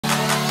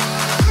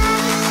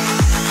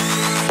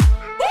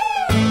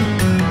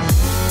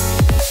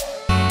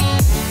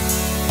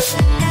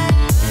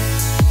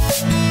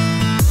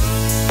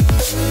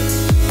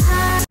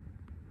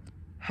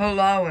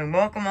Hello and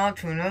welcome all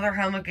to another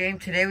helmet game.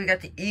 Today we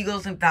got the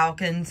Eagles and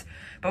Falcons.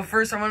 But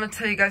first I want to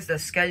tell you guys the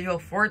schedule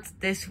for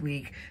this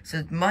week.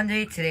 So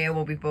Monday, today I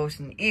will be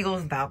posting the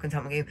Eagles and Falcons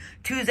helmet game.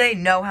 Tuesday,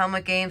 no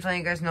helmet games.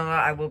 Letting you guys know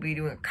that I will be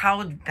doing a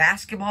college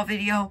basketball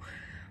video.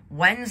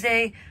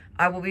 Wednesday,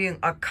 I will be doing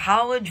a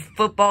college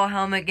football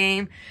helmet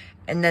game.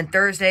 And then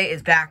Thursday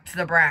is back to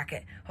the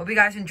bracket. Hope you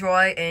guys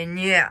enjoy, and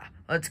yeah,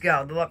 let's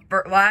go.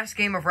 The last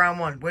game of round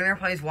one. Winner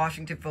plays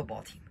Washington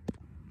football team.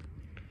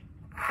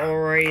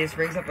 Alrighty, this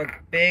brings up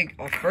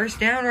a first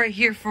down right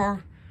here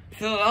for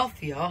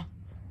Philadelphia.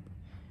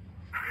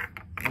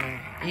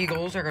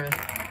 Eagles are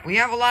we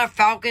have a lot of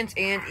Falcons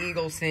and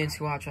Eagles fans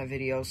who watch my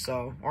videos,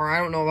 so, or I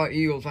don't know about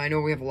Eagles, I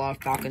know we have a lot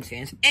of Falcons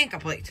fans.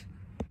 Incomplete.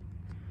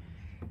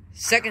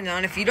 Second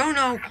down, if you don't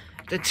know,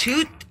 the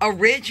two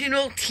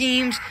original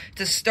teams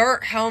to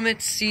start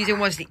helmet season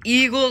was the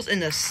Eagles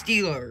and the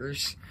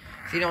Steelers.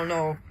 If you don't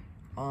know,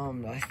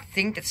 I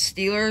think the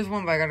Steelers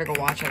won, but I gotta go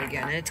watch it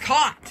again, and it's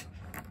caught.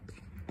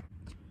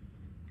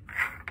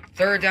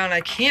 Third down,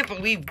 I can't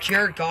believe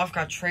Jared Goff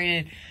got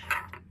traded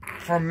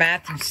for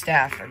Matthew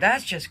Stafford.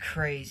 That's just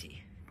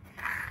crazy.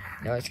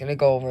 Now it's going to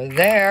go over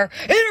there.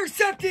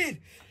 Intercepted!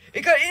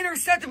 It got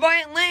intercepted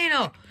by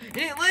Atlanta. And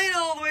Atlanta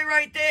all the way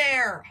right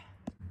there.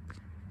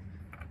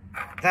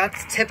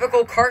 That's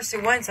typical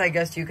Carson Wentz, I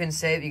guess you can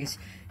say, because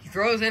he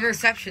throws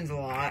interceptions a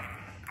lot.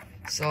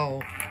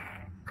 So,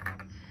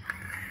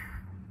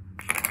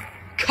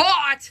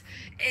 caught!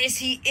 Is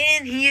he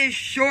in? He is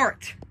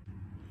short.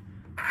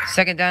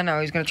 Second down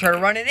now. He's going to try to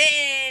run it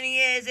in. He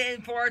is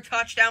in for a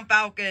touchdown,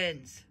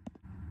 Falcons.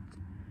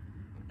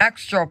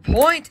 Extra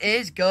point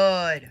is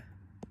good.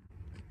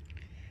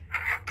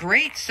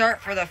 Great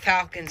start for the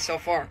Falcons so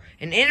far.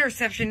 An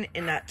interception,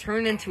 and that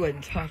turned into a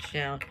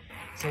touchdown.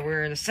 So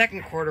we're in the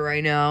second quarter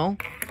right now.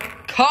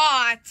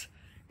 Caught.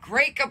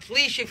 Great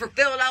completion for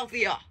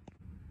Philadelphia.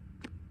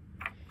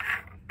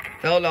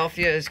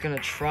 Philadelphia is going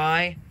to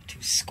try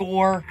to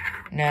score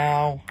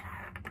now.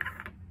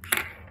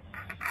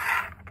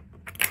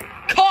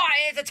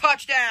 It's a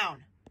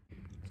touchdown.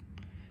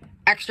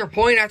 Extra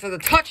point after the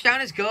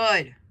touchdown is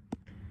good.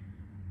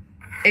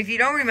 If you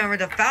don't remember,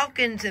 the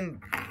Falcons,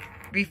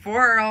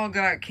 before it all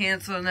got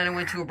canceled and then it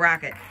went to a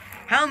bracket,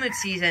 helmet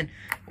season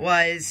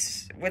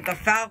was with the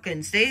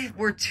Falcons. They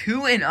were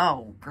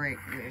 2-0. Great.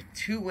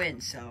 2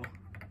 wins, so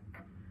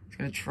it's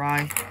going to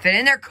try. Fit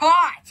in there.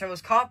 Caught. So it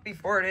was caught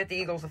before it hit the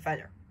Eagles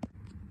defender.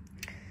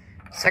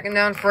 Second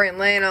down for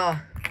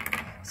Atlanta.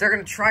 So they're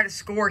going to try to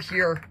score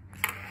here.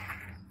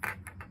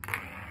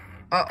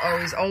 Uh-oh,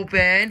 he's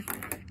open.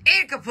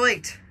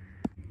 Incomplete.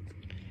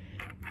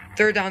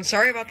 Third down.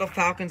 Sorry about the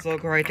Falcons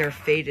logo right there.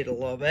 Faded a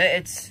little bit.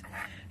 It's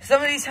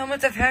some of these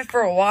helmets I've had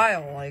for a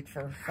while. Like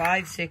for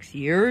 5-6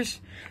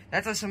 years.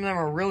 That's why some of them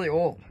are really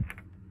old.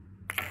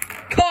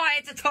 Caught.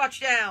 It's a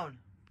touchdown.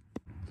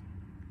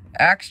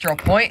 Extra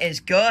point is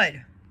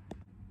good.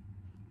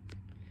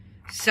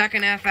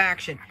 Second half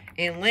action.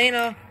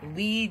 Atlanta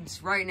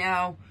leads right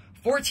now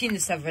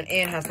 14-7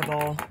 and has the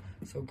ball.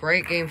 So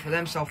great game for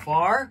them so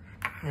far.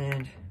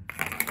 And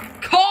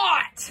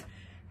caught!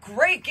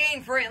 Great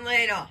gain for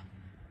Atlanta.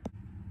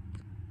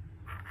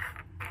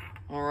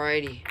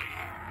 Alrighty.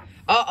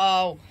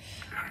 Uh-oh.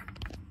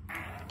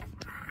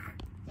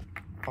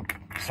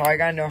 So I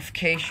got a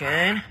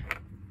notification.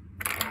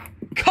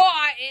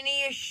 Caught! And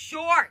he is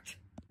short.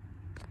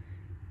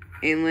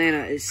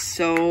 Atlanta is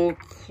so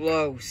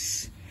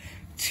close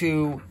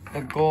to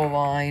the goal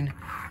line.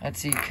 Let's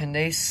see. Can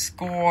they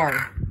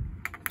score?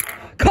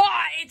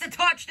 Caught! It's a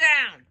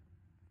touchdown!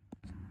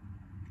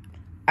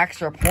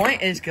 Extra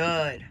point is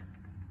good.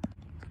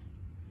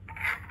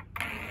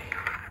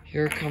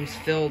 Here comes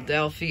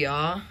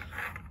Philadelphia.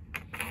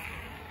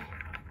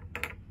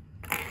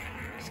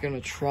 He's going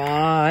to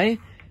try.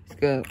 He's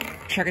going to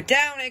check it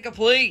down.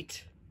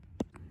 Incomplete.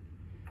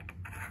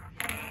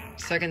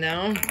 Second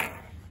down.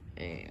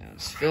 And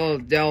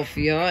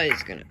Philadelphia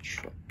is going to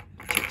try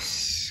to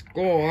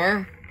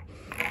score.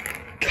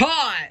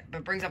 Caught.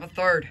 But brings up a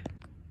third.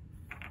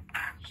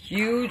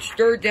 Huge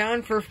third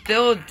down for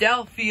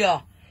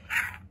Philadelphia.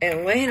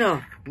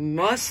 Atlanta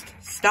must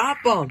stop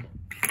them.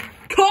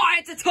 Caught!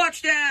 It's a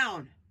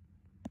touchdown!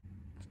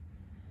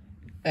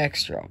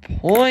 Extra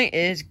point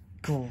is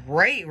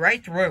great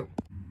right through.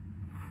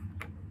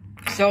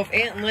 So if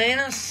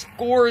Atlanta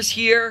scores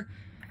here,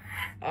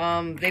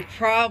 they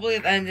probably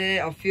have ended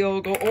a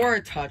field goal or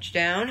a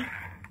touchdown.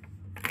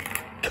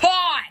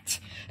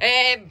 Caught!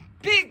 And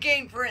big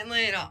game for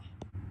Atlanta.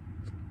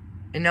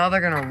 And now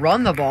they're going to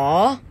run the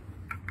ball.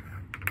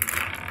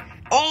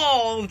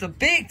 Oh, the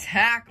big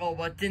tackle,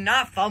 but did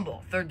not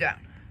fumble. Third down.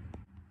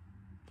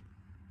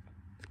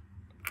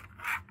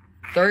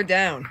 Third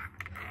down.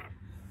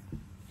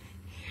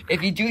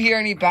 If you do hear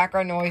any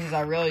background noises,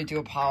 I really do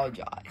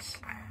apologize.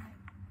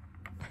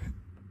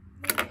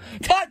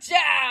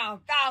 Touchdown,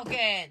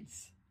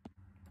 Falcons!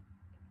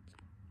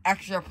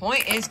 Extra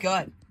point is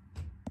good.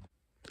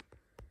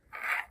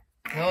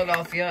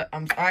 Philadelphia,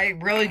 I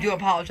really do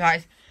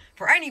apologize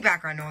for any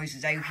background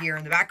noises that you hear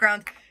in the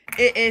background.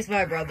 It is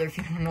my brother, if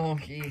you don't know.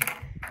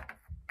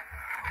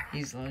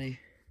 Easily.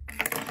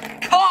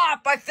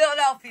 Caught by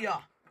Philadelphia.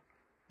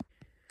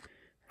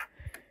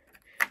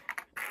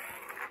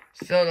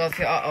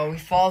 Philadelphia, uh-oh, he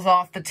falls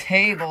off the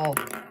table.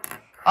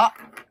 Oh,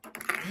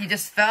 he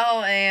just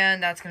fell,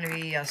 and that's going to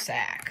be a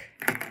sack.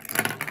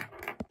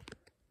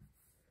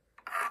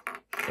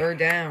 3rd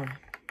down.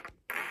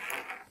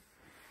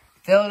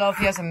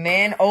 Philadelphia has a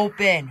man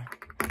open.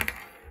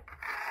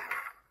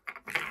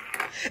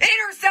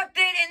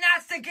 Intercepted, and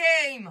that's the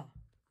game.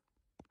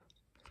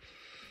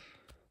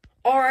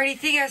 Alrighty,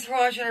 thank you guys for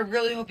watching. I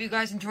really hope you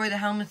guys enjoy the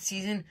helmet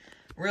season.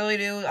 Really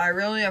do. I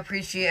really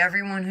appreciate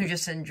everyone who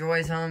just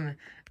enjoys them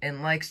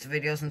and likes the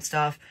videos and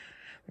stuff.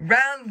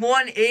 Round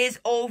 1 is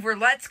over.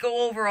 Let's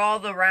go over all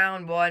the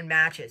round 1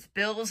 matches.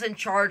 Bills and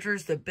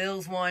Chargers, the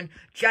Bills won.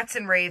 Jets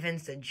and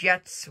Ravens, the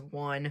Jets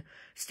won.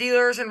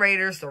 Steelers and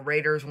Raiders, the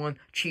Raiders won.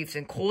 Chiefs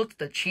and Colts,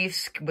 the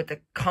Chiefs with the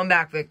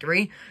comeback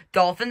victory.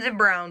 Dolphins and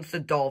Browns, the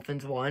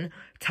Dolphins won.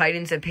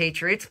 Titans and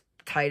Patriots,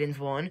 Titans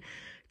won.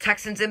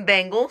 Texans and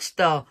Bengals,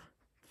 the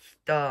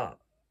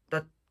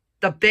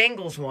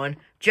Bengals won.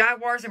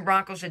 Jaguars and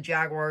Broncos, the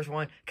Jaguars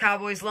won.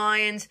 Cowboys,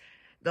 Lions,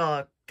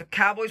 the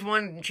Cowboys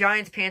won.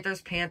 Giants,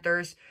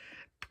 Panthers.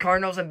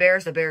 Cardinals and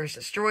Bears, the Bears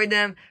destroyed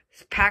them.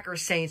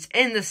 Packers, Saints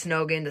in the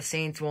snow game, the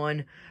Saints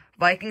won.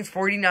 Vikings,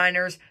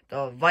 49ers,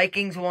 the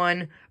Vikings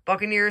won.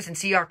 Buccaneers and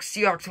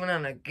Seahawks won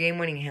on a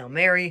game-winning Hail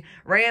Mary.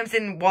 Rams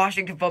and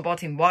Washington football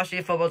team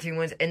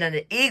wins. And then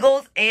the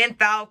Eagles and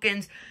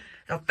Falcons,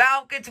 the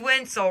Falcons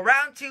win. So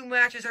round 2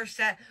 matches are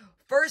set.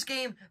 First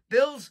game,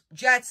 Bills,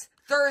 Jets,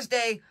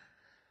 Thursday,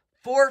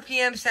 4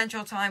 p.m.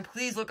 Central Time.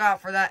 Please look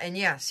out for that. And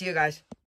yeah, see you guys.